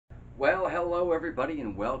Well, hello everybody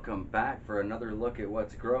and welcome back for another look at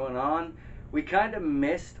what's growing on. We kind of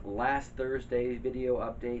missed last Thursday's video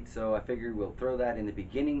update, so I figured we'll throw that in the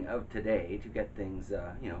beginning of today to get things,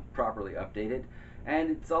 properly updated. And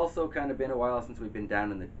it's also kind of been a while since we've been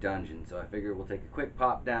down in the dungeon, so I figured we'll take a quick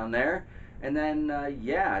pop down there. And then,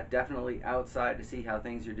 yeah, definitely outside to see how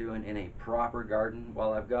things are doing in a proper garden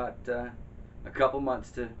while I've got a couple months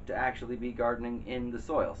to actually be gardening in the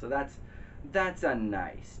soil. So that's a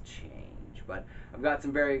nice change. But I've got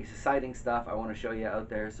some very exciting stuff I want to show you out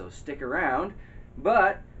there, so stick around.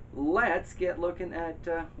 But let's get looking at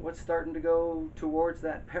what's starting to go towards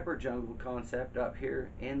that pepper jungle concept up here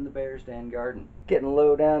in the Bear's Den garden. Getting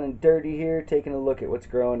low down and dirty here, taking a look at what's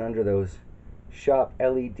growing under those shop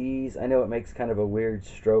LEDs. I know it makes kind of a weird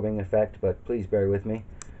strobing effect, but please bear with me.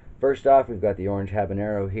 First off, we've got the orange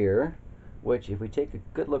habanero here, which if we take a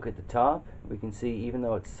good look at the top, we can see even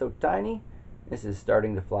though it's so tiny, this is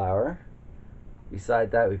starting to flower.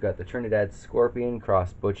 Beside that, we've got the Trinidad Scorpion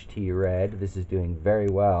cross Butch T Red. This is doing very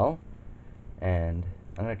well. And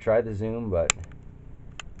I'm going to try the zoom, but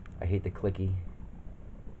I hate the clicky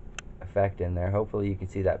effect in there. Hopefully you can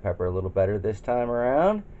see that pepper a little better this time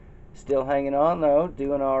around. Still hanging on though,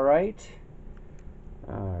 doing all right.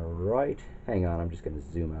 All right. Hang on, I'm just going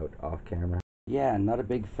to zoom out off camera. Yeah, not a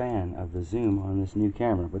big fan of the zoom on this new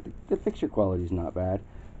camera, but the picture quality is not bad.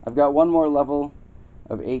 I've got one more level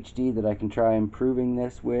of HD that I can try improving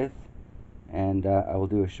this with, and I will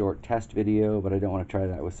do a short test video, but I don't want to try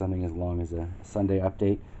that with something as long as a Sunday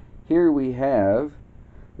update. Here we have,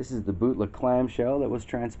 this is the Bootla clamshell that was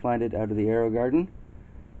transplanted out of the AeroGarden.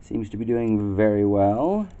 Seems to be doing very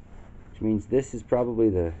well, which means this is probably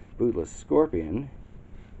the Bootla Scorpion,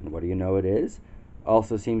 and what do you know it is?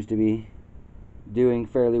 Also seems to be doing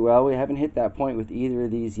fairly well. We haven't hit that point with either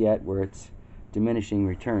of these yet where it's diminishing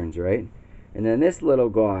returns, right? And then this little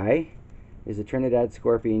guy is a Trinidad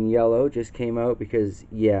Scorpion Yellow. Just came out because,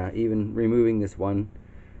 yeah, even removing this one,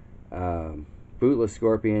 Bootla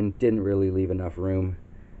Scorpion didn't really leave enough room,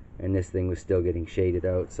 and this thing was still getting shaded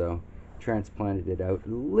out, so transplanted it out a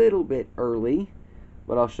little bit early.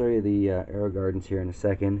 But I'll show you the AeroGardens here in a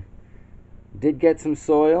second. Did get some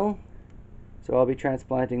soil, so I'll be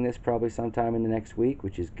transplanting this probably sometime in the next week,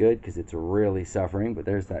 which is good because it's really suffering. But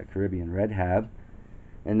there's that Caribbean Red Hab.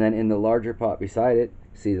 And then in the larger pot beside it,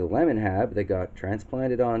 see the Lemon Hab that got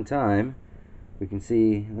transplanted on time. We can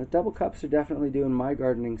see the double cups are definitely doing my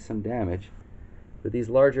gardening some damage. But these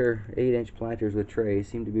larger 8-inch planters with trays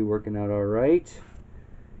seem to be working out all right.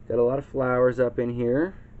 Got a lot of flowers up in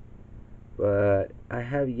here, but I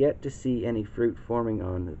have yet to see any fruit forming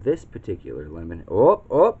on this particular lemon.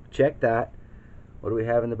 Oh, check that. What do we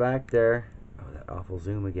have in the back there? Oh, that awful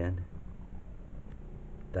zoom again.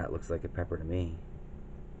 That looks like a pepper to me.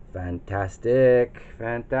 Fantastic,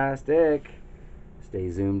 fantastic. Stay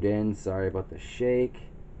zoomed in, sorry about the shake.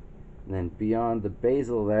 And then beyond the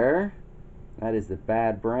basil there, that is the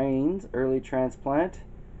Bad Brains early transplant.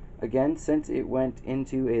 Again, since it went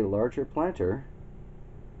into a larger planter,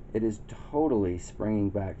 it is totally springing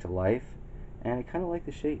back to life. And I kind of like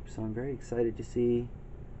the shape, so I'm very excited to see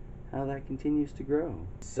how that continues to grow.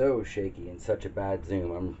 So shaky and such a bad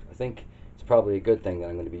zoom. I think it's probably a good thing that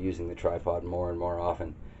I'm going to be using the tripod more and more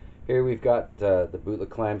often. Here we've got the Bootla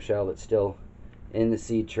clamshell that's still in the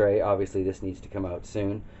seed tray. Obviously this needs to come out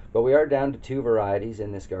soon. But we are down to 2 varieties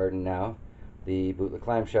in this garden now. The Bootla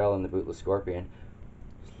clamshell and the Bootla Scorpion.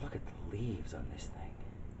 Just look at the leaves on this thing.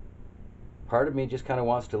 Part of me just kind of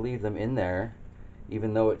wants to leave them in there,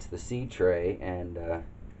 even though it's the seed tray, and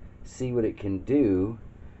see what it can do.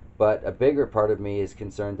 But a bigger part of me is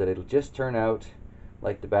concerned that it'll just turn out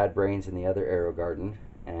like the Bad Brains in the other AeroGarden,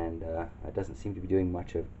 and it doesn't seem to be doing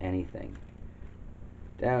much of anything.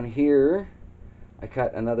 Down here, I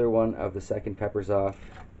cut another one of the second peppers off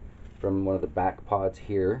from one of the back pods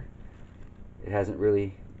here. It hasn't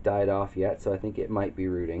really died off yet, so I think it might be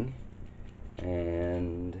rooting.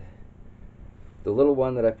 And the little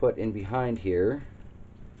one that I put in behind here,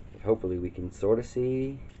 hopefully we can sort of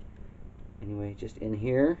see. Anyway, just in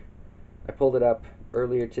here, I pulled it up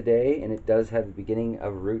earlier today, and it does have the beginning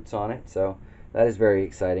of roots on it, so that is very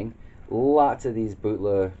exciting. Lots of these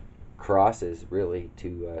Bootla crosses, really,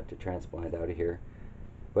 to transplant out of here.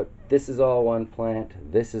 But this is all one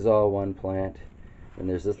plant, this is all one plant, and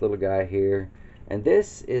there's this little guy here. And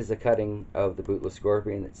this is a cutting of the Bootla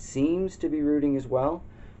Scorpion that seems to be rooting as well,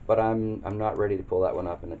 but I'm not ready to pull that one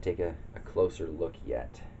up and take a closer look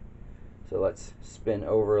yet. So let's spin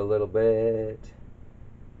over a little bit,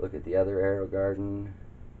 look at the other AeroGarden.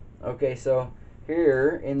 Okay, so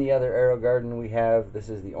here in the other AeroGarden we have, this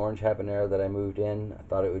is the orange habanero that I moved in. I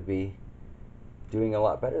thought it would be doing a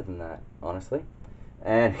lot better than that, honestly.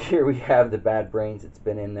 And here we have the bad brains that's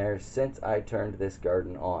been in there since I turned this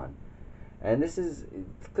garden on. And this is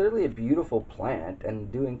clearly a beautiful plant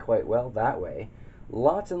and doing quite well that way.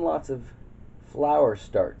 Lots and lots of flower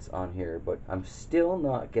starts on here, but I'm still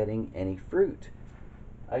not getting any fruit.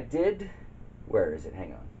 Where is it?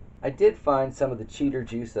 Hang on. I did find some of the cheater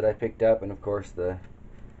juice that I picked up, and of course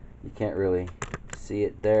you can't really see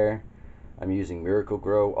it there. I'm using Miracle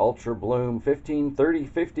Grow Ultra Bloom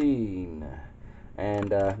 15-30-15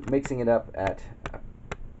 and mixing it up at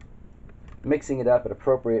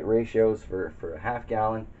appropriate ratios for a half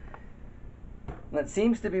gallon. And that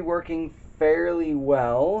seems to be working fairly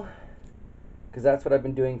well, because that's what I've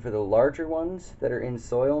been doing for the larger ones that are in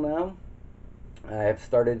soil now. I've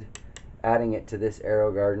started adding it to this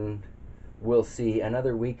AeroGarden. We'll see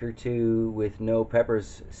another week or two with no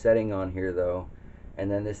peppers setting on here though, and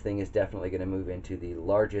then this thing is definitely going to move into the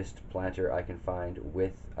largest planter I can find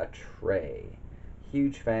with a tray.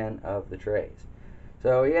 Huge fan of the trays.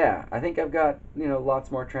 So yeah, I think I've got, you know, lots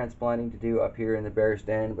more transplanting to do up here in the bear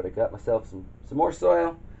stand, but I got myself some more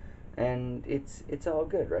soil, and it's all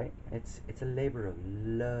good, right? It's a labor of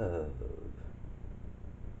love.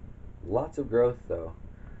 Lots of growth though.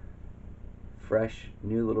 Fresh,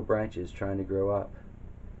 new little branches trying to grow up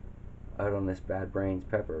out on this bad brains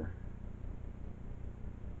pepper.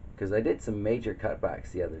 Because I did some major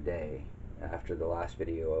cutbacks the other day after the last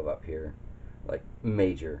video of up here, like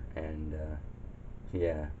major, and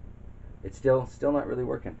yeah, it's still not really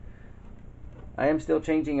working. I am still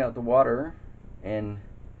changing out the water in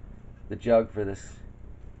the jug for this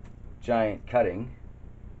giant cutting.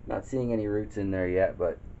 Not seeing any roots in there yet,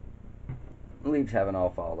 but the leaves haven't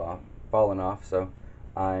all fallen off, so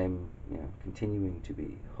I'm, you know, continuing to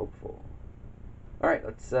be hopeful. All right,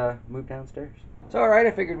 let's move downstairs. So all right,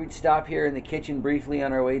 I figured we'd stop here in the kitchen briefly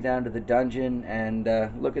on our way down to the dungeon and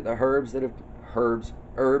look at the herbs,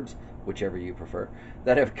 whichever you prefer,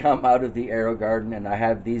 that have come out of the AeroGarden, and I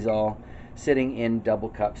have these all sitting in double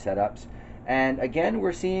cup setups. And again,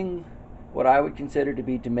 we're seeing what I would consider to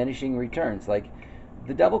be diminishing returns. Like,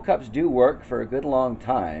 the double cups do work for a good long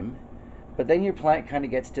time, but then your plant kind of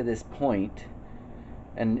gets to this point,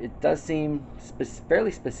 and it does seem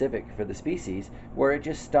fairly specific for the species, where it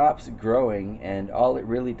just stops growing and all it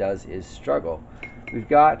really does is struggle. We've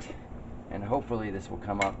got, and hopefully this will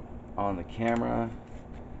come up on the camera,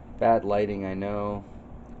 bad lighting, I know.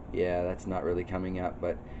 Yeah, that's not really coming up,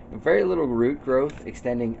 but very little root growth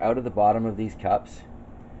extending out of the bottom of these cups.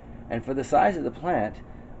 And for the size of the plant,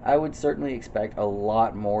 I would certainly expect a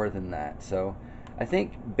lot more than that. So I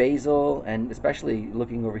think basil, and especially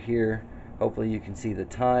looking over here, hopefully you can see the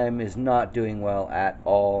thyme is not doing well at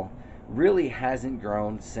all. Really hasn't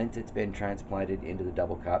grown since it's been transplanted into the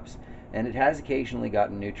double cups, and it has occasionally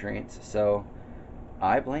gotten nutrients, so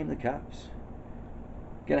I blame the cups.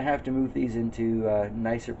 Gonna have to move these into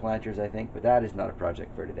nicer planters, I think, but that is not a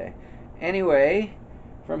project for today. Anyway,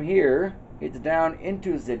 from here, it's down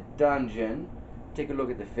into the dungeon. Take a look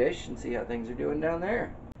at the fish and see how things are doing down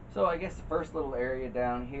there. So I guess the first little area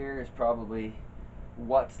down here is probably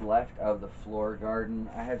what's left of the floor garden.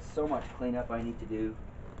 I had so much cleanup I need to do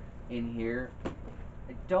in here.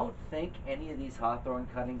 I don't think any of these hawthorn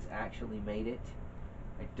cuttings actually made it.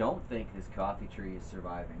 I don't think this coffee tree is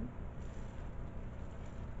surviving.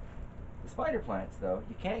 The spider plants, though,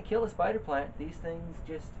 you can't kill a spider plant. These things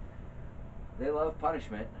just, they love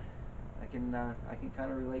punishment. I can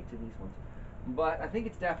kind of relate to these ones. But I think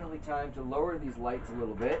it's definitely time to lower these lights a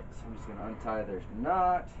little bit. So I'm just going to untie their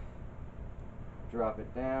knot, drop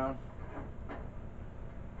it down,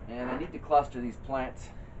 and I need to cluster these plants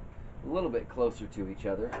a little bit closer to each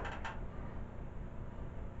other.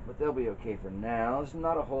 But they'll be okay for now. There's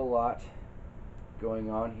not a whole lot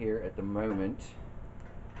going on here at the moment,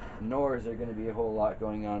 nor is there going to be a whole lot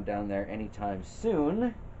going on down there anytime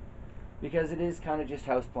soon, because it is kind of just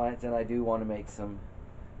house plants, and I do want to make some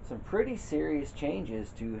pretty serious changes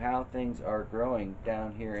to how things are growing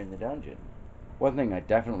down here in the dungeon. One thing I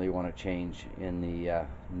definitely want to change in the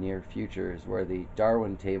near future is where the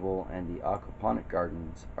Darwin table and the aquaponic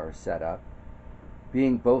gardens are set up,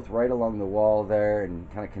 being both right along the wall there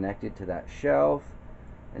and kind of connected to that shelf.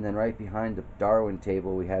 And then right behind the Darwin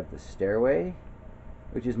table we have the stairway,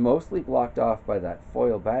 which is mostly blocked off by that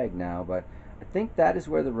foil bag now, but I think that is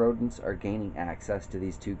where the rodents are gaining access to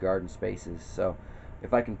these two garden spaces. So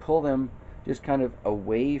if I can pull them just kind of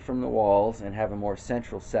away from the walls and have a more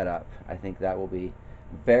central setup, I think that will be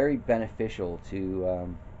very beneficial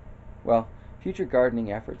to, well, future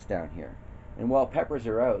gardening efforts down here. And while peppers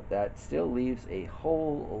are out, that still leaves a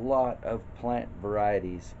whole lot of plant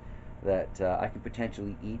varieties that I can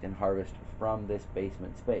potentially eat and harvest from this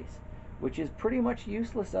basement space, which is pretty much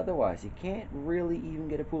useless otherwise. You can't really even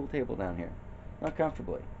get a pool table down here, not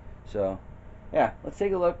comfortably. So yeah, let's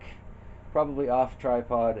take a look, probably off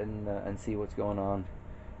tripod, and see what's going on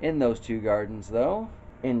in those two gardens though.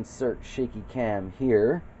 Insert shaky cam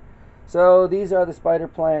here. So these are the spider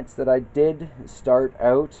plants that I did start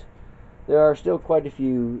out. There are still quite a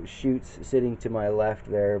few shoots sitting to my left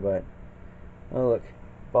there, but oh look,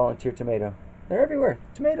 volunteer tomato. They're everywhere.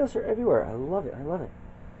 Tomatoes are everywhere. I love it. I love it.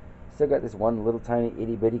 Still got this one little tiny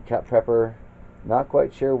itty bitty cut pepper. Not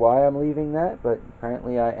quite sure why I'm leaving that, but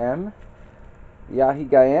apparently I am. Yahi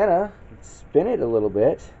Guyana, spin it a little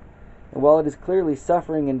bit, and while it is clearly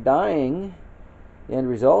suffering and dying, the end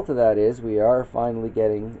result of that is we are finally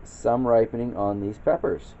getting some ripening on these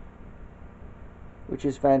peppers, which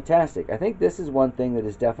is fantastic. I think this is one thing that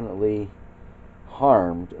is definitely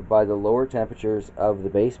harmed by the lower temperatures of the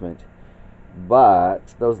basement,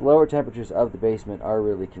 but those lower temperatures of the basement are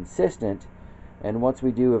really consistent, and once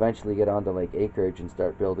we do eventually get onto lake acreage and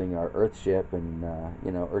start building our earthship and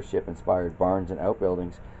earthship inspired barns and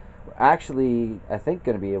outbuildings, we're actually, I think,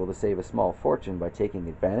 going to be able to save a small fortune by taking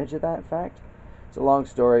advantage of that fact. It's a long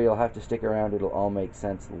story. You'll have to stick around. It'll all make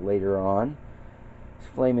sense later on. These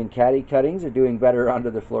flaming caddy cuttings are doing better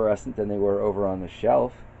under the fluorescent than they were over on the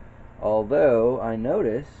shelf. Although, I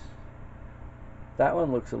notice that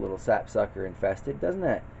one looks a little sapsucker infested, doesn't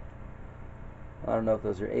it? I don't know if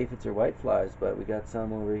those are aphids or whiteflies, but we got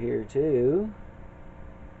some over here too.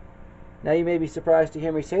 Now you may be surprised to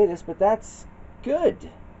hear me say this, but that's good.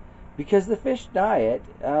 Because the fish diet,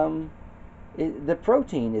 the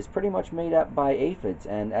protein is pretty much made up by aphids,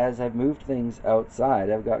 and as I've moved things outside,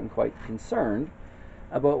 I've gotten quite concerned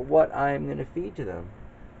about what I'm going to feed to them.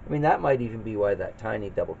 I mean, that might even be why that tiny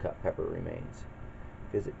double cut pepper remains,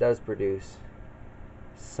 because it does produce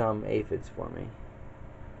some aphids for me.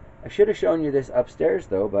 I should have shown you this upstairs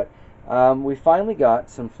though, but we finally got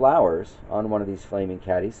some flowers on one of these flaming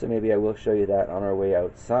caddies, so maybe I will show you that on our way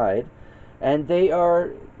outside. And they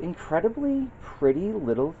are incredibly pretty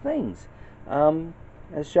little things.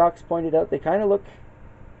 As Shocks pointed out, they kind of look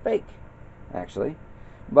fake, actually.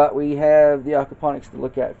 But we have the aquaponics to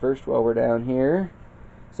look at first while we're down here.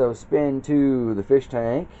 So spin to the fish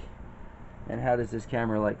tank. And how does this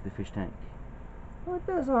camera like the fish tank? Well, it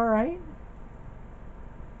does alright.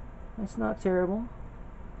 It's not terrible.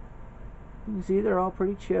 You can see they're all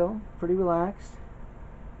pretty chill, pretty relaxed.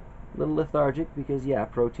 A little lethargic because, yeah,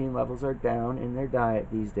 protein levels are down in their diet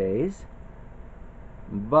these days.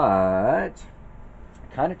 But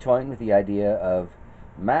kind of toying with the idea of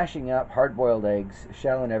mashing up hard-boiled eggs,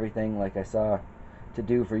 shell and everything like I saw to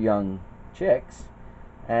do for young chicks,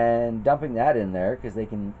 and dumping that in there because they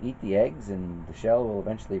can eat the eggs and the shell will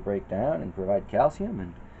eventually break down and provide calcium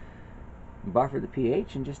and buffer the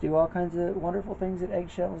pH and just do all kinds of wonderful things that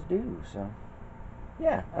eggshells do. So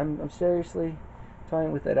yeah, I'm seriously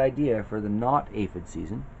toying with that idea for the not aphid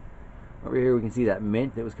season. Over here we can see that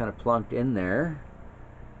mint that was kind of plunked in there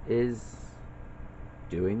is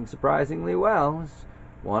doing surprisingly well. It's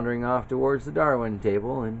wandering off towards the Darwin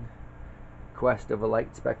table in quest of a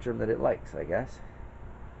light spectrum that it likes, I guess.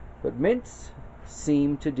 But mints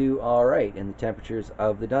seem to do alright in the temperatures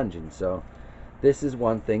of the dungeon, so this is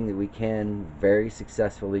one thing that we can very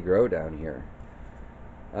successfully grow down here.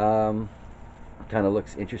 Kind of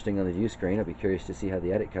looks interesting on the view screen. I'll be curious to see how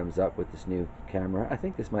the edit comes up with this new camera. I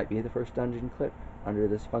think this might be the first dungeon clip under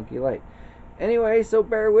this funky light. Anyway, so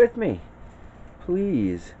bear with me,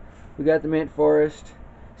 please. We got the mint forest.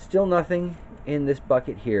 Still nothing in this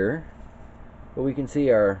bucket here, but we can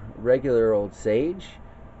see our regular old sage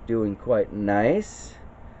doing quite nice.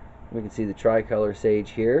 We can see the tricolor sage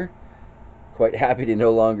here. Quite happy to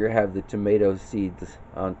no longer have the tomato seeds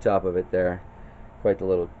on top of it there. Quite the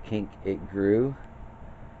little kink it grew.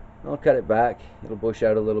 I'll cut it back. It'll bush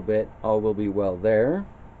out a little bit. All will be well there.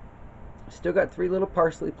 Still got 3 little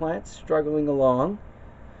parsley plants struggling along.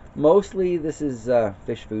 Mostly this is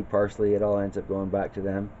fish food parsley. It all ends up going back to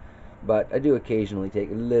them. But I do occasionally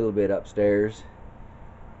take a little bit upstairs.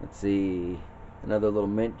 Let's see. Another little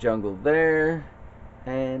mint jungle there.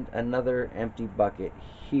 And another empty bucket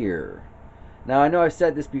here. Now I know I've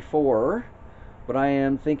said this before, but I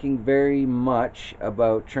am thinking very much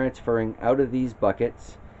about transferring out of these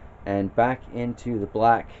buckets and back into the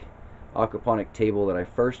black aquaponic table that I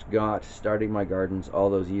first got starting my gardens all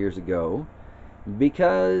those years ago,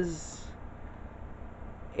 because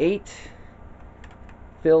 8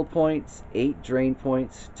 fill points, 8 drain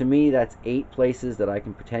points, to me that's 8 places that I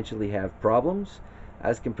can potentially have problems,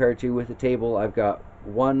 as compared to with the table I've got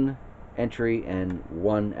 1 entry and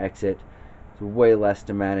 1 exit. It's way less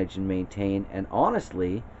to manage and maintain, and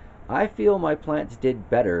honestly, I feel my plants did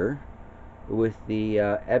better with the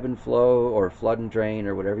ebb and flow or flood and drain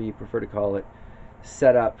or whatever you prefer to call it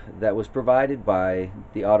setup that was provided by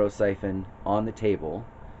the auto siphon on the table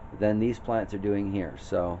than these plants are doing here.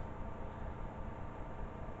 So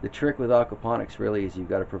the trick with aquaponics really is you've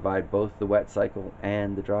got to provide both the wet cycle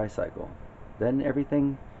and the dry cycle. Then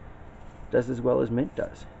everything does as well as mint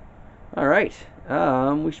does. All right,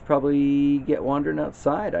 we should probably get wandering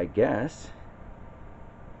outside, I guess.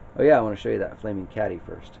 Oh yeah, I want to show you that flaming caddy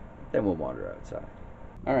first. Then we'll wander outside.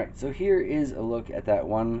 All right, so here is a look at that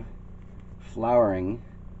one flowering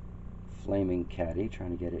flaming caddy.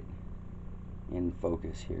 Trying to get it in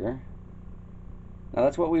focus here. Now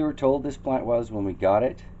that's what we were told this plant was when we got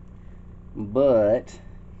it. But,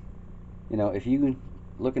 you know, if you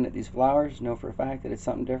looking at these flowers know for a fact that it's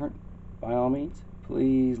something different, by all means,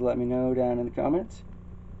 please let me know down in the comments.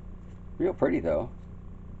 Real pretty though.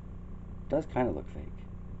 Does kind of look fake.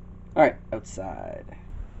 All right, outside.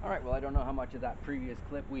 All right, well, I don't know how much of that previous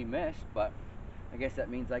clip we missed, but I guess that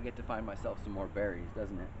means I get to find myself some more berries,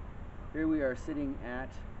 doesn't it? Here we are sitting at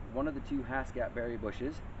one of the two Haskap berry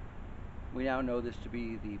bushes. We now know this to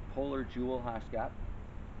be the polar jewel Haskap,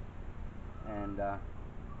 and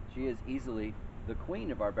she is easily the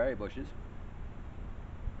queen of our berry bushes.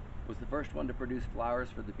 Was the first one to produce flowers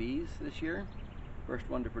for the bees this year, first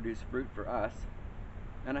one to produce fruit for us,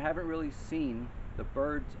 and I haven't really seen the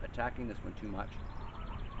birds attacking this one too much.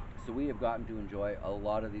 So we have gotten to enjoy a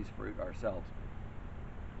lot of these fruit ourselves.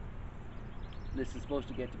 This is supposed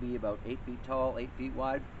to get to be about 8 feet tall, 8 feet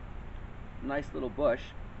wide. Nice little bush.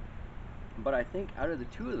 But I think out of the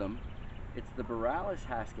two of them, it's the Borealis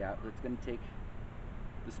Haskap that's going to take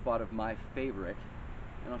the spot of my favorite.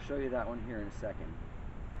 And I'll show you that one here in a second.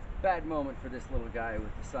 Bad moment for this little guy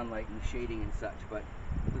with the sunlight and the shading and such, but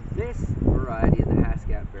this variety of the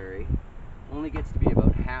Haskap berry only gets to be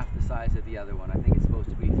about half the size of the other one. I think it's supposed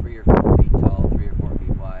to be 3 or 4 feet tall, 3 or 4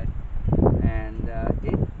 feet wide. And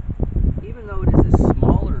even though it is a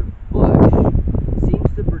smaller bush,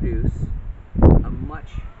 seems to produce a much,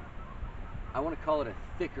 I want to call it a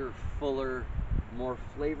thicker, fuller, more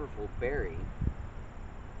flavorful berry.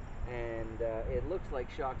 And it looks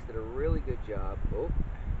like Shox did a really good job of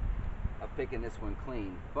picking this one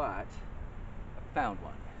clean, but I found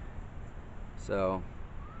one. So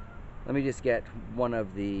let me just get one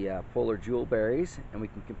of the polar jewel berries and we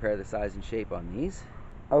can compare the size and shape on these.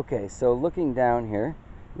 Okay, so looking down here,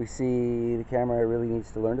 we see the camera really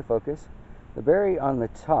needs to learn to focus. The berry on the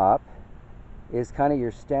top is kind of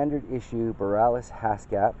your standard issue Borealis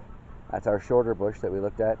Haskap. That's our shorter bush that we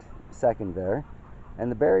looked at second there. And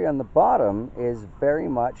the berry on the bottom is very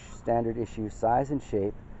much standard issue size and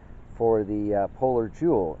shape for the polar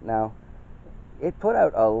jewel. Now, it put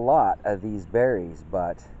out a lot of these berries,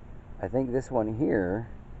 but I think this one here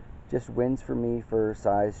just wins for me for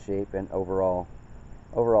size, shape, and overall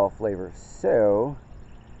flavor. So,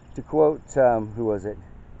 to quote, who was it?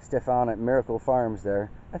 Stefan at Miracle Farms there,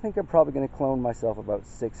 I think I'm probably going to clone myself about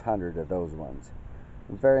 600 of those ones.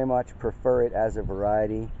 Very much prefer it as a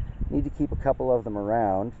variety. Need to keep a couple of them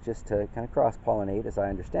around just to kind of cross-pollinate, as I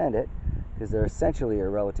understand it, because they're essentially a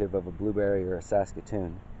relative of a blueberry or a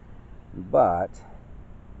Saskatoon. But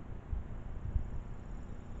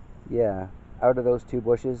yeah, out of those two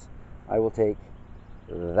bushes, I will take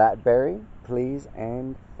that berry, please,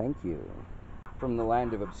 and thank you. From the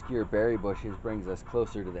land of obscure berry bushes brings us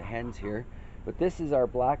closer to the hens here. But this is our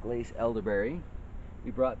black lace elderberry.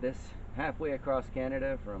 We brought this halfway across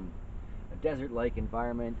Canada from a desert-like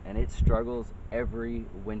environment, and it struggles every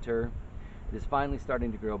winter. It is finally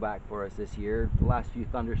starting to grow back for us this year. The last few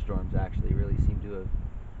thunderstorms actually really seem to have,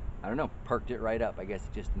 I don't know, perked it right up. I guess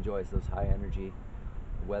it just enjoys those high energy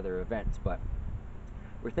weather events. But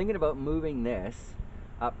we're thinking about moving this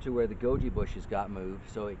up to where the goji bushes got moved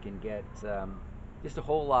so it can get just a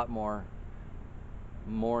whole lot more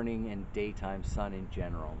morning and daytime sun in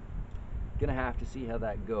general. Gonna have to see how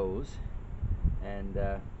that goes, and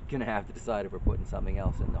gonna have to decide if we're putting something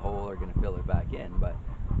else in the hole or gonna fill it back in. But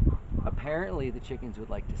apparently the chickens would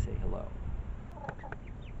like to say hello.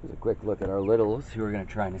 Here's a quick look at our littles who are gonna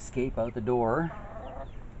try and escape out the door.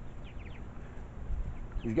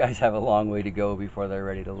 These guys have a long way to go before they're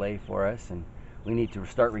ready to lay for us, and we need to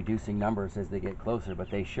start reducing numbers as they get closer, but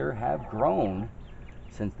they sure have grown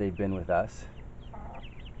since they've been with us.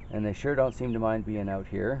 And they sure don't seem to mind being out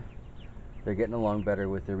here. They're getting along better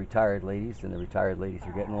with the retired ladies, and the retired ladies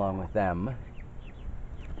are getting along with them.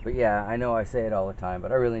 But yeah, I know I say it all the time,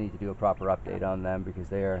 but I really need to do a proper update on them because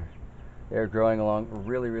they're growing along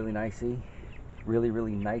really nicely.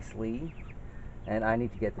 and I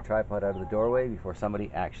need to get the tripod out of the doorway before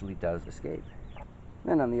somebody actually does escape.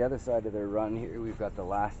 Then on the other side of their run here, we've got the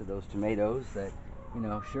last of those tomatoes that, you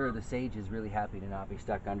know, sure, the sage is really happy to not be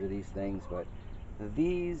stuck under these things, but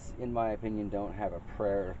these, in my opinion, don't have a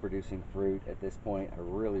prayer of producing fruit at this point. I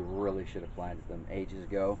really should have planted them ages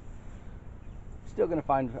ago. Still gonna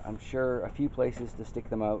find, I'm sure, a few places to stick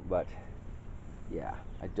them out, but yeah,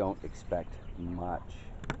 I don't expect much.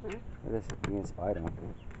 Look at this, being spied on.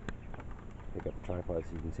 Pick up the tripod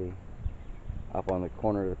so you can see. Up on the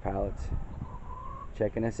corner of the pallets.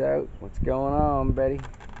 Checking us out. What's going on, Betty?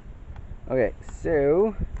 Okay,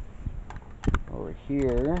 so over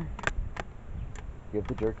here, give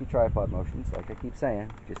the jerky tripod motions, like I keep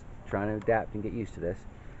saying, just trying to adapt and get used to this.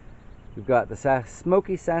 We've got the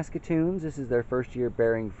smoky Saskatoons. This is their first year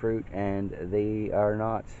bearing fruit, and they are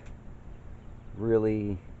not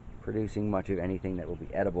really producing much of anything that will be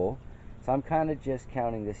edible. So I'm kind of just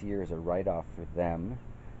counting this year as a write-off for them.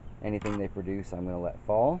 Anything they produce, I'm going to let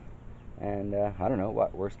fall. And I don't know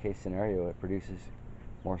what worst case scenario, it produces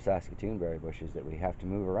more Saskatoon berry bushes that we have to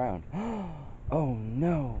move around. Oh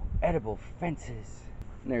no, edible fences.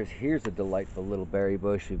 And here's a delightful little berry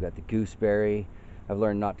bush. We've got the gooseberry. I've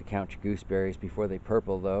learned not to count your gooseberries before they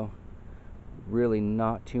purple though. Really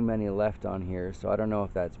not too many left on here, so I don't know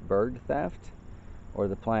if that's bird theft or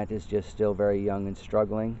the plant is just still very young and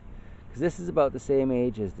struggling. Because this is about the same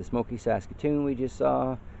age as the smoky Saskatoon we just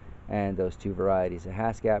saw, and those two varieties of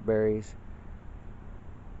Haskap berries.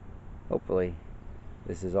 Hopefully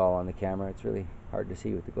this is all on the camera. It's really hard to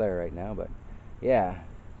see with the glare right now, but yeah.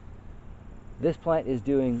 This plant is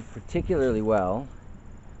doing particularly well,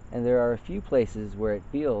 and there are a few places where it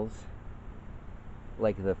feels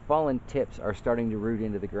like the fallen tips are starting to root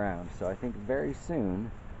into the ground. So I think very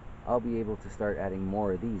soon I'll be able to start adding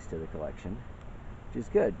more of these to the collection, which is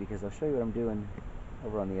good because I'll show you what I'm doing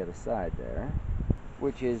over on the other side there,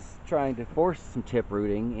 which is trying to force some tip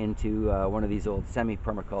rooting into one of these old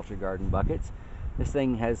semi-permaculture garden buckets. This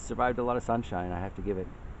thing has survived a lot of sunshine. I have to give it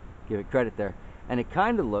credit there. And it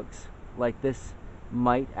kind of looks like this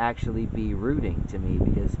might actually be rooting to me,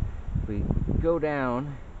 because if we go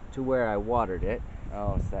down to where I watered it,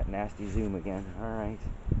 oh, it's that nasty zoom again. All right,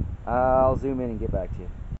 I'll zoom in and get back to you.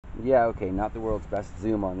 Yeah, okay, not the world's best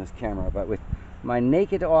zoom on this camera, but with my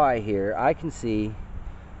naked eye here, I can see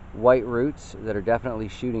white roots that are definitely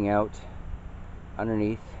shooting out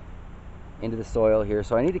underneath into the soil here.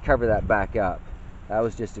 So I need to cover that back up. That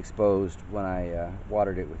was just exposed when I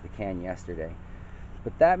watered it with the can yesterday.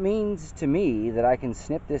 But that means to me that I can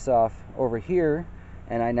snip this off over here,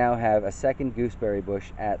 and I now have a second gooseberry bush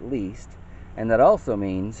at least. And that also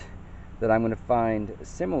means that I'm going to find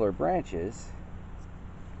similar branches.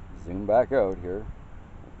 Zoom back out here,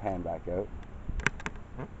 pan back out.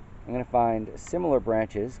 I'm going to find similar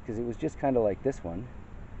branches, because it was just kind of like this one,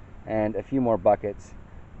 and a few more buckets.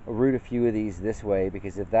 I'll root a few of these this way,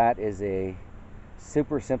 because if that is a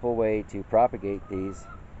super simple way to propagate these,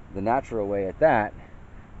 the natural way at that,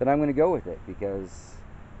 then I'm going to go with it, because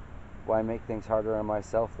why make things harder on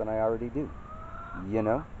myself than I already do, you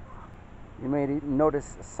know? You may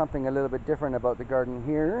notice something a little bit different about the garden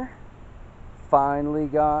here. Finally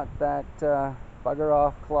got that bugger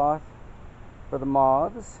off cloth for the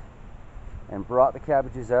moths and brought the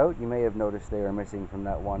cabbages out. You may have noticed they are missing from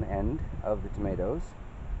that one end of the tomatoes.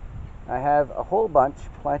 I have a whole bunch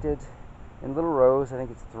planted in little rows. I think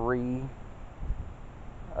it's 3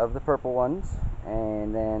 of the purple ones,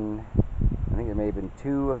 and then I think there may have been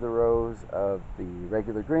 2 of the rows of the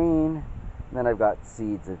regular green, and then I've got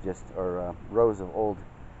seeds of just, or rows of old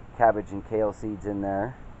cabbage and kale seeds in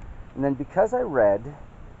there. And then because I read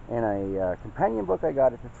in a companion book I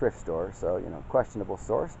got at the thrift store, so, you know, questionable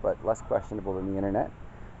source, but less questionable than the internet,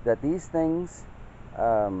 that these things,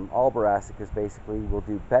 all brassicas basically, will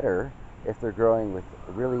do better if they're growing with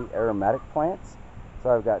really aromatic plants. So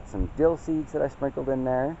I've got some dill seeds that I sprinkled in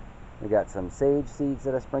there. We got some sage seeds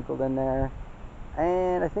that I sprinkled in there.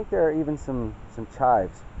 And I think there are even some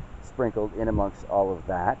chives sprinkled in amongst all of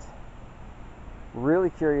that. Really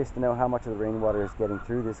curious to know how much of the rainwater is getting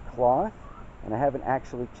through this cloth. And I haven't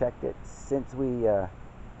actually checked it since we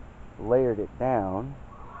layered it down.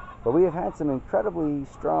 But we have had some incredibly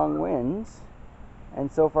strong winds,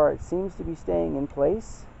 and so far it seems to be staying in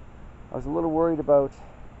place. I was a little worried about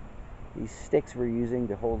these sticks we're using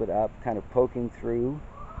to hold it up, kind of poking through.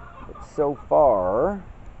 But so far,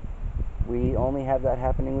 we only have that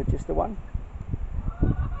happening with just the one.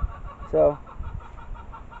 So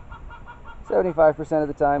 75% of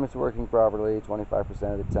the time it's working properly,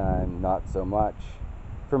 25% of the time not so much.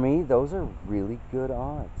 For me, those are really good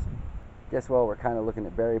odds. Guess while we're kind of looking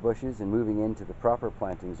at berry bushes and moving into the proper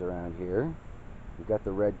plantings around here, We've got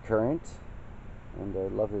the red currant and a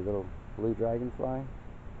lovely little blue dragonfly,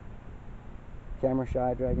 camera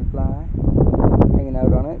shy dragonfly, hanging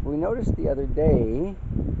out on it. We noticed the other day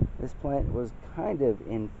this plant was kind of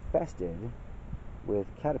infested with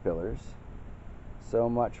caterpillars. So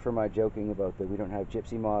much for my joking about that we don't have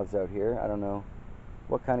gypsy moths out here. I don't know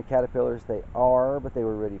what kind of caterpillars they are, but they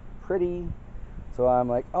were really pretty. So I'm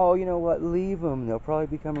like, oh, you know what, leave them. They'll probably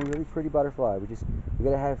become a really pretty butterfly. We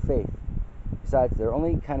gotta have faith. Besides, they're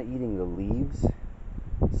only kind of eating the leaves.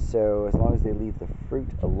 So as long as they leave the fruit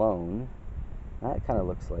alone, that kind of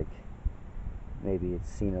looks like maybe it's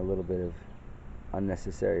seen a little bit of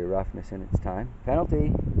unnecessary roughness in its time.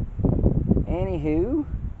 Penalty. Anywho,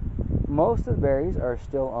 most of the berries are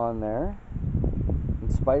still on there,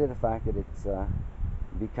 in spite of the fact that it's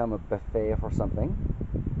become a buffet or something.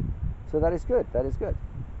 So that is good. That is good.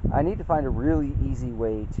 I need to find a really easy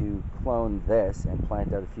way to clone this and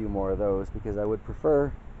plant out a few more of those, because I would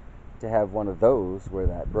prefer to have one of those where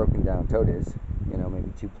that broken down toad is. You know,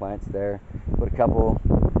 maybe 2 plants there. Put a couple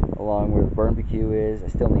along where the barbecue is. I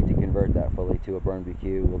still need to convert that fully to a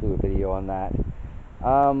barbecue. We'll do a video on that.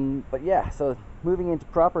 But yeah, so moving into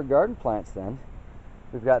proper garden plants then.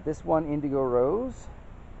 We've got this one indigo rose,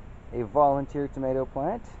 a volunteer tomato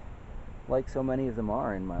plant, like so many of them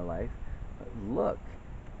are in my life. But look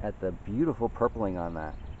at the beautiful purpling on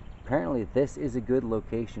that. Apparently this is a good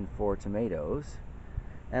location for tomatoes,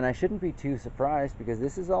 and I shouldn't be too surprised because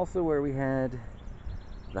this is also where we had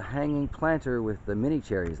the hanging planter with the mini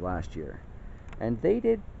cherries last year, and they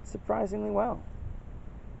did surprisingly well.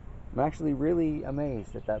 I'm actually really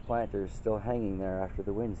amazed that that planter is still hanging there after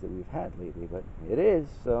the winds that we've had lately, but it is,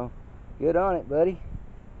 so good on it, buddy.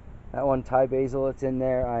 That one Thai basil that's in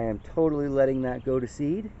there, I am totally letting that go to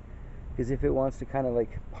seed, because if it wants to kind of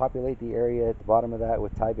like populate the area at the bottom of that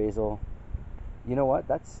with Thai basil, you know what,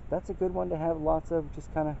 that's a good one to have lots of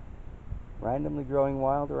just kind of randomly growing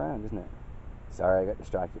wild around, isn't it? Sorry, I got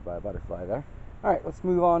distracted by a butterfly there. Alright, let's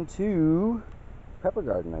move on to pepper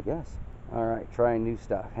garden, I guess. Alright, trying new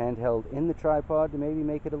stuff. Handheld in the tripod to maybe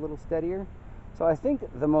make it a little steadier. So I think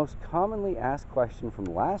the most commonly asked question from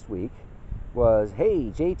last week was,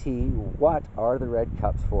 hey JT, what are the red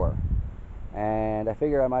cups for? And I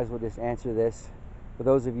figure I might as well just answer this for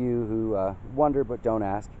those of you who wonder but don't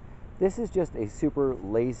ask. This is just a super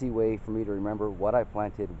lazy way for me to remember what I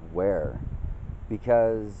planted where,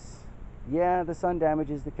 because yeah, the sun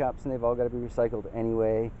damages the cups and they've all got to be recycled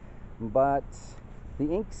anyway, but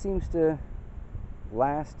the ink seems to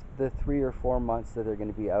last the 3 or 4 months that they're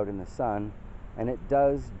going to be out in the sun, and it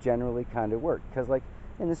does generally kind of work. Because like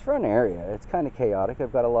in this front area, it's kind of chaotic.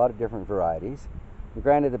 I've got a lot of different varieties. And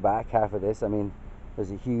granted, the back half of this, I mean,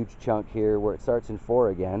 there's a huge chunk here where it starts in 4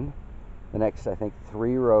 again. The next, I think,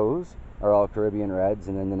 3 rows are all Caribbean Reds,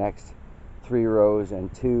 and then the next 3 rows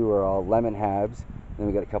and 2 are all Lemon Habs. Then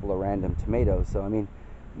we got a couple of random tomatoes. So I mean,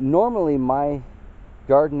 normally my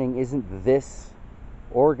gardening isn't this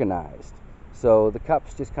organized. So the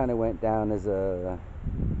cups just kind of went down as a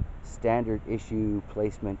standard issue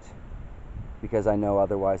placement because I know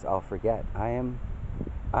otherwise I'll forget. I'm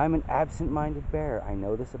an absent-minded bear. I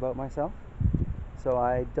know this about myself, so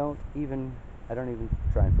I don't even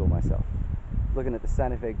try and fool myself. Looking at the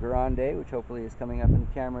Santa Fe Grande, which hopefully is coming up in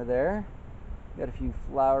the camera there. Got a few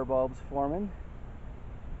flower bulbs forming.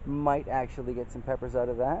 Might actually get some peppers out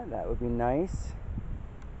of that. That would be nice.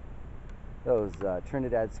 Those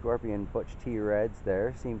Trinidad Scorpion Butch T Reds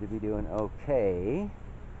there seem to be doing okay.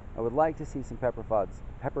 I would like to see some pepper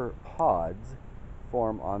pods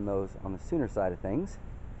form on those on the sooner side of things,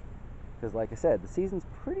 because like I said, the season's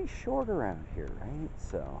pretty short around here, right?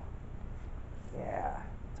 So yeah,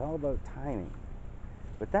 it's all about timing.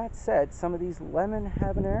 But that said, some of these lemon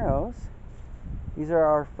habaneros, these are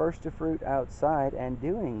our first to fruit outside and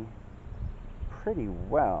doing pretty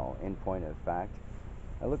well in point of fact.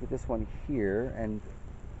 I look at this one here, and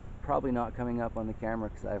probably not coming up on the camera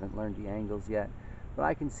because I haven't learned the angles yet, but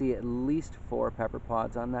I can see at least 4 pepper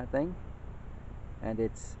pods on that thing, and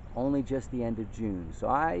it's only just the end of June. So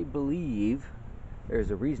I believe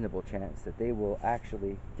there's a reasonable chance that they will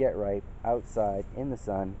actually get ripe outside in the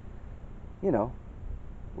sun, you know,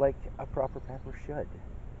 like a proper pepper should.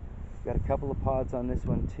 Got a couple of pods on this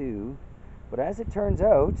one too, but as it turns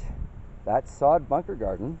out, that sod bunker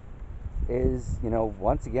garden is, you know,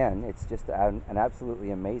 once again, it's just an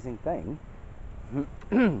absolutely amazing thing.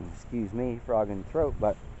 Excuse me, frog in the throat.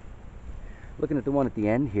 But looking at the one at the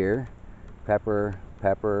end here, pepper,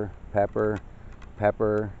 pepper, pepper,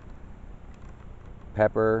 pepper,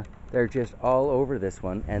 pepper, they're just all over this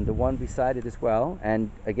one, and the one beside it as well.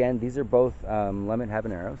 And again, these are both lemon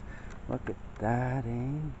habaneros. Look at that,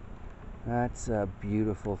 eh? That's a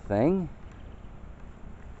beautiful thing.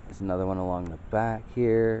 There's another one along the back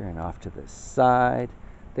here and off to the side.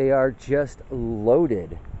 They are just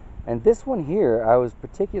loaded. And this one here, I was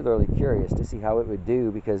particularly curious to see how it would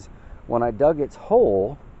do, because when I dug its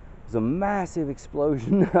hole, it was a massive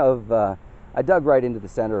explosion of, I dug right into the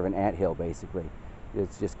center of an anthill, basically.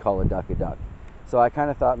 It's just call a duck a duck. So I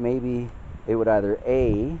kind of thought maybe it would either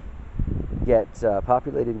A, get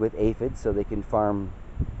populated with aphids so they can farm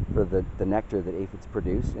for the nectar that aphids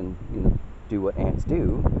produce and, you know, do what ants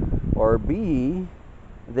do, or B,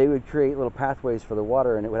 they would create little pathways for the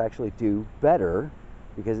water and it would actually do better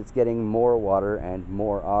because it's getting more water and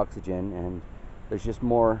more oxygen, and there's just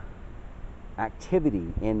more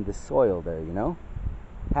activity in the soil there, you know?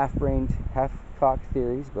 Half-brained, half-cocked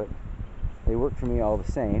theories, but they work for me all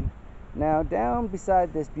the same. Now, down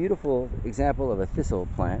beside this beautiful example of a thistle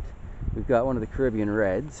plant, we've got one of the Caribbean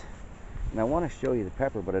reds, and I want to show you the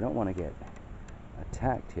pepper, but I don't want to get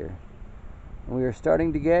attacked here. And we are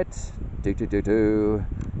starting to get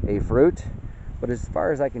a fruit, but as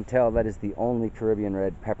far as I can tell, that is the only Caribbean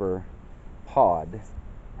red pepper pod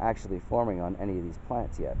actually forming on any of these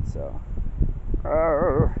plants yet. So,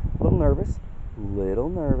 a little nervous.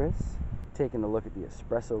 Taking a look at the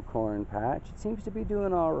espresso corn patch. It seems to be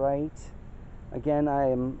doing all right. Again, I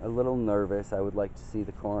am a little nervous. I would like to see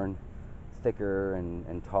the corn thicker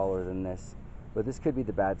and taller than this, but this could be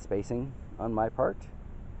the bad spacing on my part,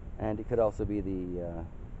 and it could also be the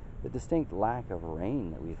distinct lack of rain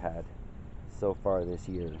that we've had so far this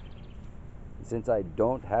year. Since I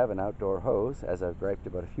don't have an outdoor hose, as I've griped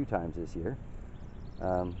about a few times this year,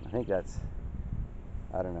 I think that's,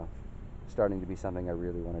 I don't know, starting to be something I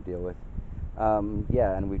really want to deal with.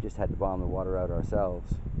 Yeah, and we've just had to bomb the water out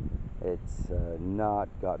ourselves. It's not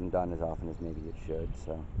gotten done as often as maybe it should.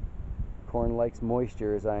 So corn likes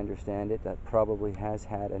moisture, as I understand it. That probably has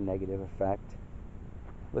had a negative effect.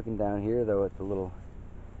 Looking down here though at the little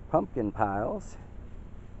pumpkin piles,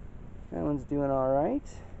 that one's doing all right.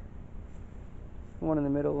 The one in the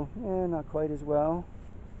middle, not quite as well.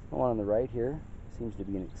 The one on the right here seems to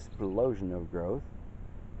be an explosion of growth.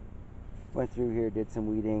 Went through here, did some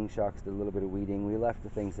weeding. Shocks did a little bit of weeding. We left the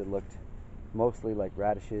things that looked mostly like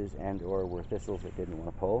radishes and or were thistles that didn't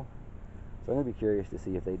want to pull. So I'm going to be curious to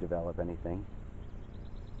see if they develop anything.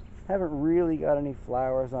 Haven't really got any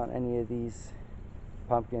flowers on any of these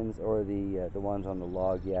pumpkins or the ones on the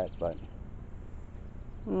log yet, but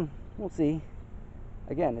we'll see.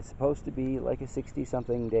 Again, it's supposed to be like a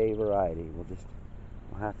 60-something day variety. We'll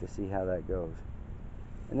have to see how that goes.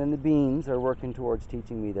 And then the beans are working towards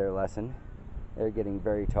teaching me their lesson. They're getting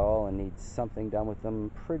very tall and need something done with them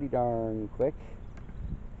pretty darn quick.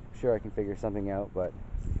 I'm sure I can figure something out, but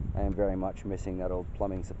I am very much missing that old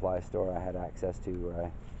plumbing supply store I had access to, where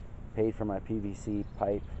I paid for my PVC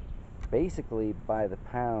pipe basically by the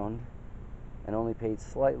pound and only paid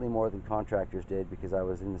slightly more than contractors did because I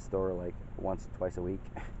was in the store like once or twice a week.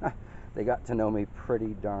 They got to know me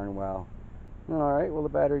pretty darn well. Alright, well the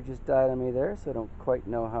battery just died on me there, so I don't quite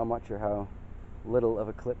know how much or how little of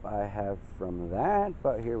a clip I have from that,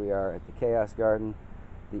 but here we are at the Chaos Garden,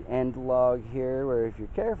 the end log here, where if you're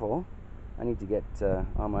careful, I need to get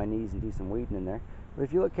on my knees and do some weeding in there, but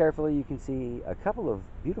if you look carefully you can see a couple of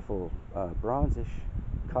beautiful bronzish,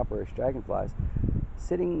 copperish dragonflies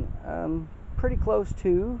sitting pretty close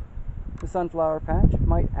to the sunflower patch.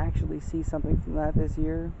 Might actually see something from that this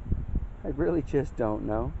year. I really just don't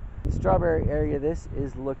know. The strawberry area, this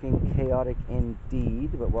is looking chaotic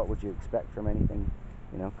indeed, but what would you expect from anything,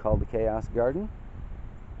 you know, called the Chaos Garden?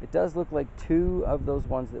 It does look like two of those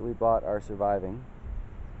ones that we bought are surviving.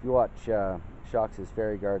 If you watch Shox's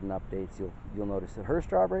Fairy Garden updates, you'll notice that her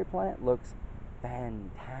strawberry plant looks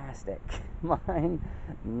fantastic. Mine,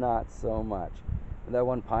 not so much. And that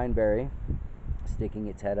one pineberry sticking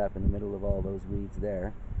its head up in the middle of all those weeds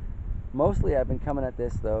there. Mostly I've been coming at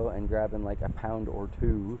this though and grabbing like a pound or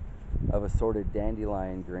two of assorted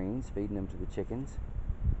dandelion greens, feeding them to the chickens,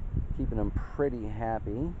 keeping them pretty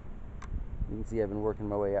happy. You can see I've been working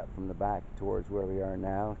my way up from the back towards where we are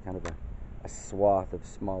now, kind of a swath of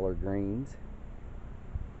smaller greens.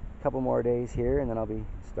 A couple more days here and then I'll be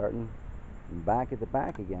starting back at the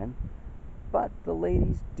back again, but the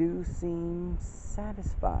ladies do seem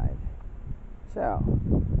satisfied. So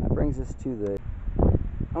that brings us to the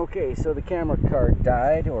okay, so the camera card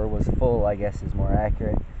died, or was full I guess is more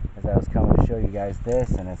accurate, as I was coming to show you guys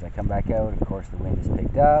this, and as I come back out, of course the wind has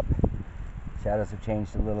picked up, shadows have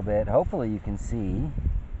changed a little bit. Hopefully you can see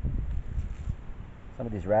some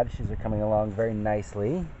of these radishes are coming along very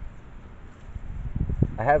nicely.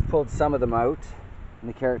 I have pulled some of them out, and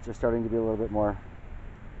the carrots are starting to be a little bit more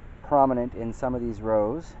prominent in some of these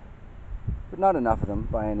rows. but not enough of them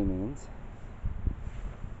by any means.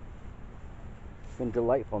 It's been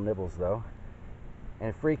delightful nibbles though.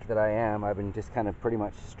 And freak that I am, I've been just kind of pretty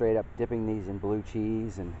much straight up dipping these in blue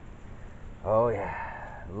cheese, and oh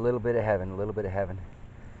yeah, a little bit of heaven, a little bit of heaven.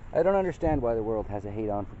 I don't understand why the world has a hate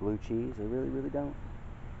on for blue cheese. I really, really don't.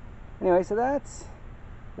 Anyway, so that's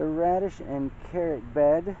the radish and carrot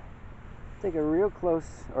bed. Take a real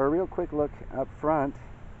close, or a real quick look up front,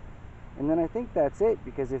 and then I think that's it,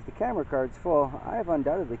 because if the camera card's full, I've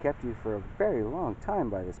undoubtedly kept you for a very long time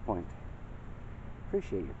by this point.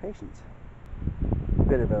 Appreciate your patience.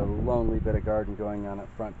 Bit of a lonely bit of garden going on up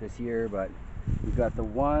front this year, but we've got the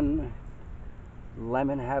one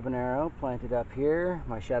lemon habanero planted up here.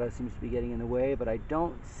 My shadow seems to be getting in the way, but I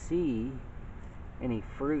don't see any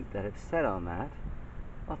fruit that have set on that.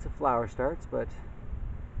 Lots of flower starts, but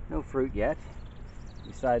no fruit yet.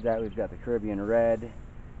 Beside that, we've got the Caribbean red.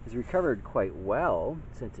 It's recovered quite well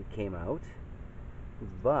since it came out,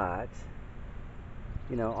 but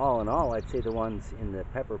you know, all in all, I'd say the ones in the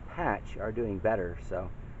pepper patch are doing better. So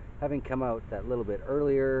having come out that little bit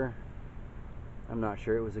earlier, I'm not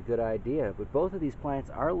sure it was a good idea. But both of these plants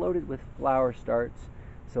are loaded with flower starts,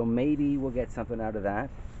 so maybe we'll get something out of that.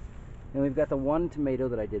 And we've got the one tomato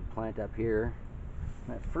that I did plant up here.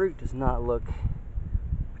 That fruit does not look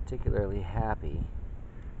particularly happy.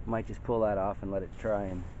 Might just pull that off and let it try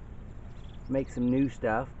and make some new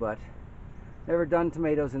stuff, but never done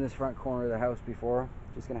tomatoes in this front corner of the house before.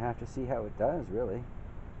 Just gonna have to see how it does, really.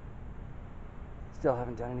 Still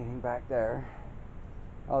haven't done anything back there.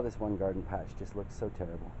 Oh, this one garden patch just looks so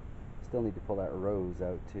terrible. Still need to pull that rose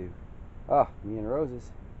out too. Oh, me and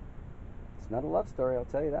roses. It's not a love story, I'll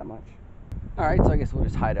tell you that much. Alright, so I guess we'll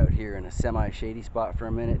just hide out here in a semi-shady spot for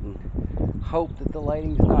a minute and hope that the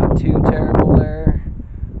lighting's not too terrible there.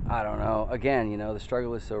 I don't know. Again, you know, the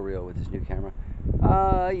struggle is so real with this new camera.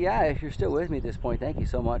 Yeah, if you're still with me at this point, thank you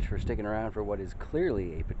so much for sticking around for what is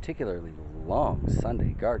clearly a particularly long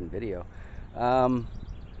Sunday garden video.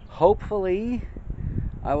 Hopefully,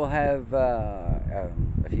 I will have a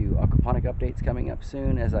few aquaponic updates coming up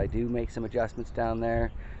soon as I do make some adjustments down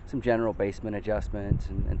there, some general basement adjustments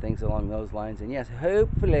and things along those lines. And yes,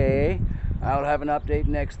 hopefully, I'll have an update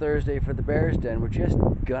next Thursday for the Bear's Den. We're just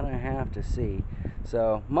gonna have to see.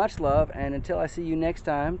 So, much love, and until I see you next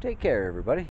time, take care, everybody.